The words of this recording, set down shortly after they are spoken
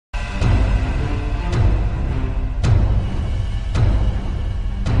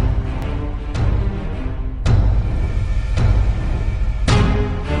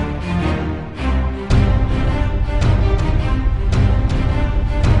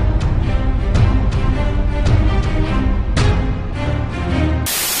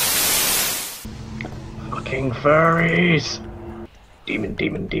furries! Demon,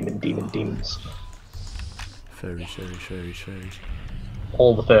 demon, demon, demon, demons. Furries, furries, furries, furries.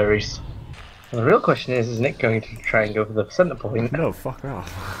 All the furries. And the real question is Nick going to try and go for the centre point? No, fuck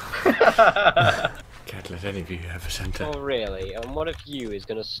off. Can't let any of you have a centre. Oh really? And what if you is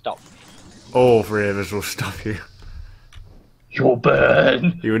gonna stop me? All three of us will stop you. You'll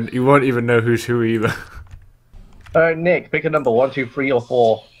burn! You won't even know who's who either. Alright, Nick, pick a number 1, 2, 3, or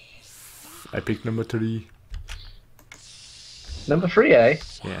 4. I picked number 3. Number 3, eh?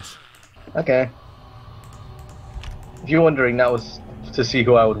 Yes. Okay. If you're wondering, that was to see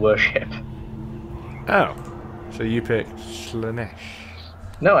who I would worship. Oh. So you picked Slanesh.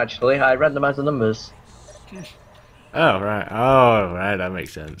 No, actually, I randomized the numbers. Oh, right. Oh, right, that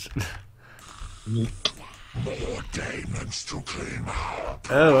makes sense. More demons to clean up.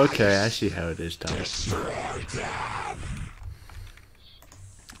 Oh, okay, I see how it is, Tom. Destroy them.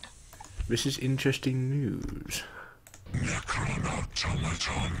 This is interesting news.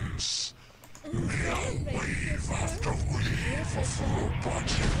 Necronotomatons. Mere wave after wave of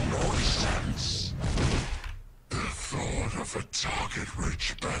robotic nonsense. The thought of a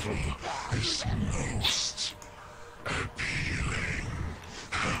target-rich battle is most appealing.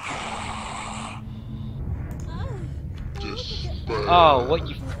 Oh, what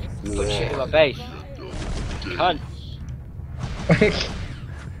you put shit in my face? Cunt.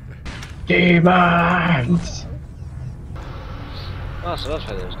 Demons! Oh, so that's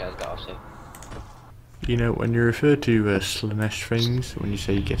why those guys got off to. You know, when you refer to Slanesh things, when you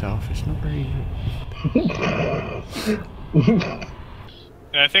say you get off, it's not very...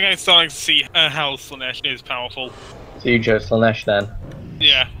 I think I'm starting to see how Slanesh is powerful. So you chose Slanesh then?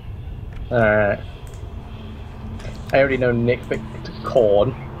 Yeah. Alright. I already know Nick picked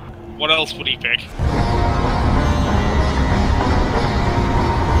corn. What else would he pick?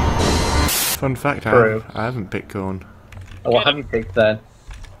 Fun fact, I haven't picked corn. Oh, what have you picked then?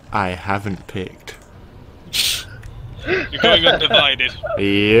 I haven't picked. You're going undivided.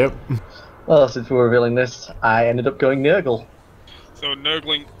 Yep. Well, since we're revealing this, I ended up going Nurgle. So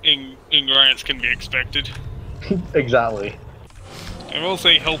Nurgling ingredients can be expected. Exactly. I will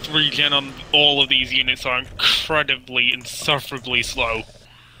say health regen on all of these units are incredibly, insufferably slow.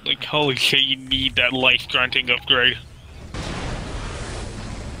 Like, holy shit, you need that life-granting upgrade.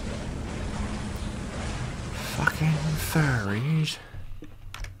 Fucking furries.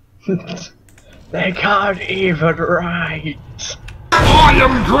 They can't even write. I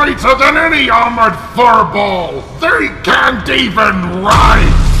am greater than any armored furball! They can't even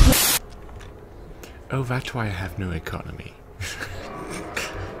ride! Oh, that's why I have no economy.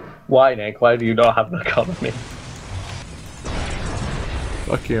 Why, Nick? Why do you not have an economy?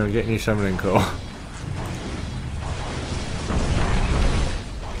 Fuck you, I'm getting you summoning call.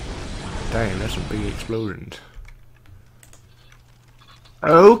 Dang, that's some big explosions.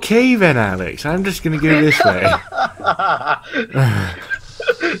 Okay then, Alex, I'm just gonna go this way.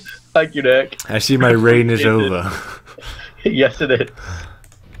 Thank you, Nick. I see my reign is over. Yes, it is.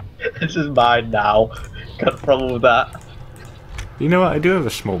 This is mine now. Got a problem with that? You know what, I do have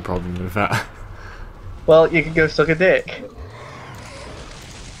a small problem with that. Well, you can go suck a dick.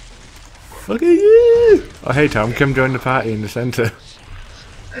 Fuck you! Oh hey Tom, come join the party in the centre.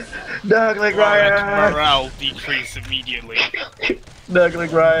 Nurgling riot! Morale decrease immediately.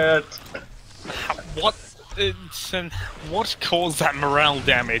 Nurgling riot! What? What caused that morale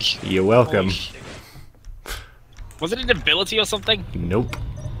damage? You're welcome. Holy shit. Was it an ability or something? Nope.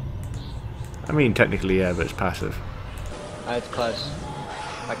 I mean, technically yeah, but it's passive. It's close.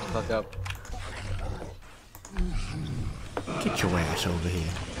 Back the fuck up. Get your ass over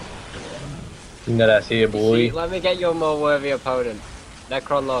here. No, that's here, boy. See, let me get you a more worthy opponent.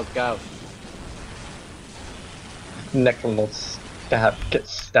 Necron Lord, go. Necron will get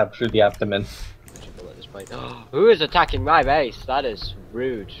stabbed through the abdomen. Who is attacking my base? That is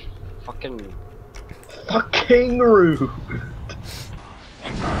rude. Fucking rude.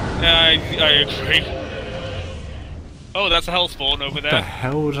 I agree. Oh, that's a hellspawn over What the there.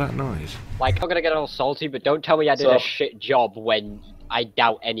 hell was that noise? like, I'm gonna get all salty, but don't tell me I did a shit job when I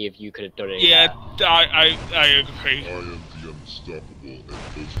doubt any of you could have done it. Yeah, I agree. I am the unstoppable and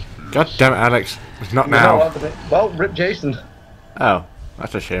most God damn it, Alex. It's not You're now. not welcome. Well, rip Jason. Oh,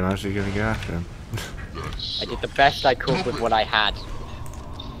 that's a shame. I was going to go after him. I did the best I could with what I had.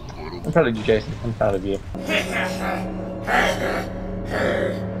 I'm proud of you, Jason. I'm proud of you.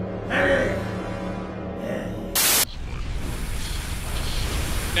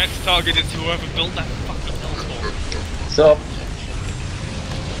 Next target is whoever built that fucking hellspawn. So,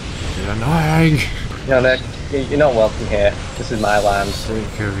 You're annoying. Nick, you're not welcome here. This is my land.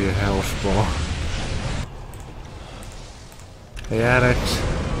 Think of your health, boy. Hey Alex.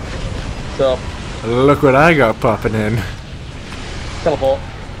 What's up? Look what I got popping in. Teleport.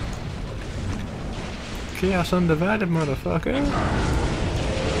 Chaos Undivided, motherfucker.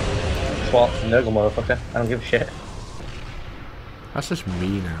 Swat. Nurgle motherfucker. I don't give a shit. That's just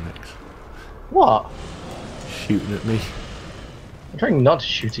mean, Alex. What? Shooting at me. I'm trying not to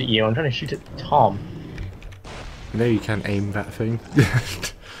shoot at you, I'm trying to shoot at Tom. You know you can't aim that thing.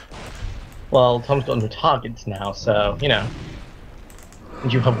 Well, Tom's got 100 targets now, so, you know.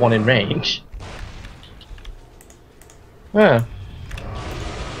 And you have one in range. Yeah.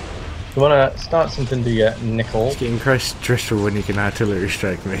 You wanna start something, do you, Nickel? It's getting quite stressful when you can artillery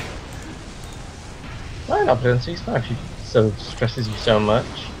strike me. Why not put it on ceasefire if you so stresses you so much?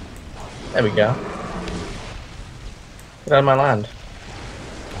 There we go. Get out of my land.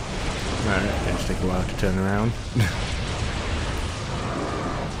 Alright, it's take a while to turn around.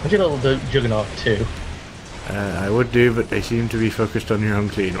 What's your little juggernaut too? I would do, but they seem to be focused on your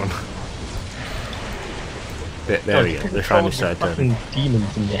unclean one. There we go, they finally started turning.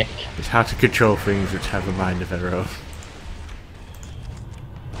 Demons, Nick. It's hard to control things which have a mind of their own.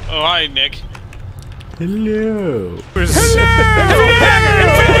 Oh, hi, Nick. Hello!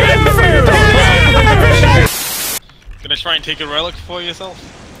 Gonna try and take a relic for yourself?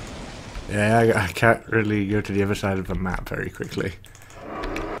 Yeah, I can't really go to the other side of the map very quickly.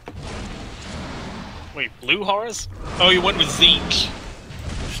 Wait, blue horrors? Oh, you went with Zinch.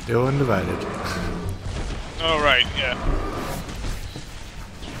 Still undivided. Oh, right, yeah.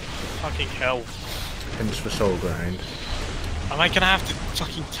 Fucking hell. Hence the soul grind. Am I gonna have to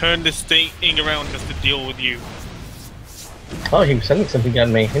fucking turn this thing around just to deal with you? Oh, he was sending something at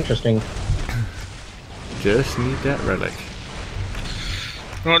me. Interesting. Just need that relic.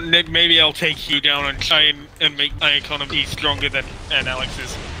 Well, Nick, maybe I'll take you down and try and make my economy stronger than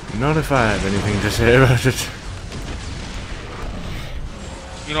Alex's. Not if I have anything to say about it.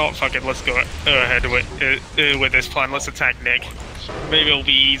 You know what, fuck it, let's go ahead with this plan. Let's attack Nick. Maybe it'll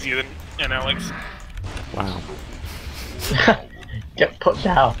be easier than Alex. Wow. Get put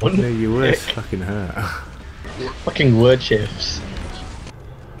down. No, you were fucking hurt. Fucking word shifts.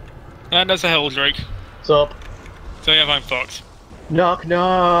 And that's a Helldrake. What's up? So yeah, I'm fucked. Knock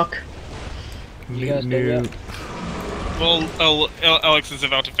knock. You guys do that? Well, Alex is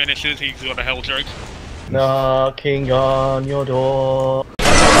about to finish it. He's got a Helldrake. Knocking on your door.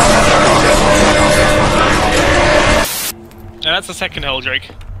 And that's the second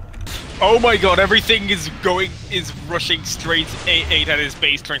Helldrake. Oh my god, everything is rushing straight 8 at his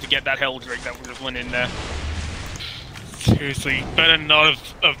base trying to get that Helldrake that just went in there. Seriously, better not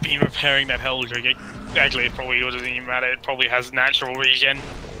have been repairing that Helldrake. Actually, it probably doesn't even matter. It probably has natural regen,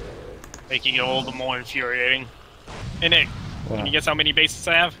 making it all the more infuriating. Hey Nick, can you guess how many bases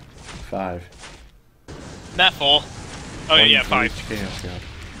I have? 5. Not 4. Oh One yeah, for 5. each Chaos God.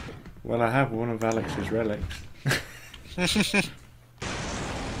 Well, I have one of Alex's relics. I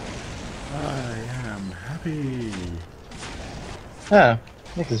am happy. Oh,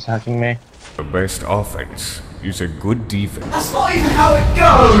 Nick is attacking me. The best offense is a good defense. That's not even how it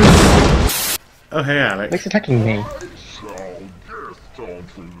goes! Oh, hey, Alex. Nick's attacking me.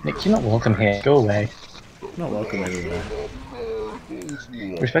 Nick, you're not welcome here. Go away. Not welcome anywhere.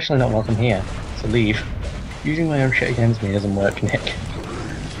 You're especially not welcome here. So leave. Using my own shit against me doesn't work, Nick.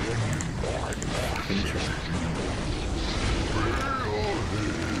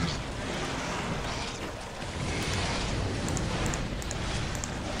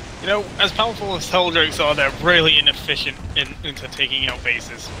 You know, as powerful as Helldrakes are, they're really inefficient into taking out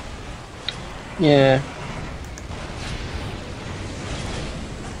bases. Yeah.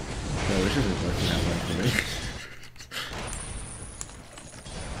 No, this isn't working out well for me.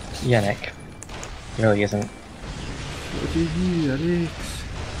 Yeah, Nick. It really isn't. What did you, Alex?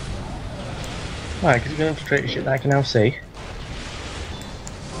 Why? Because you're going to infiltrate shit that I can now see.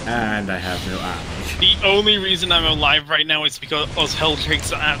 And I have no armor. The only reason I'm alive right now is because us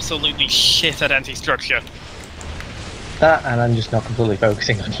Helldrakes are absolutely shit at anti-structure. That, and I'm just not completely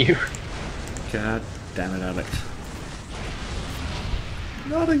focusing on you. God damn it, Alex.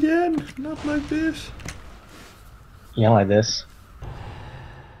 Not again! Not like this! Yeah, like this.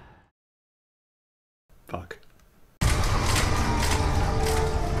 Fuck.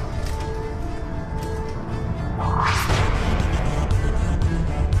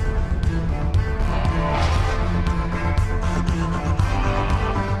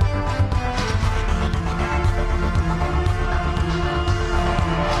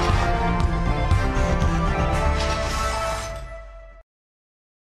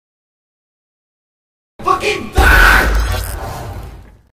 Fucking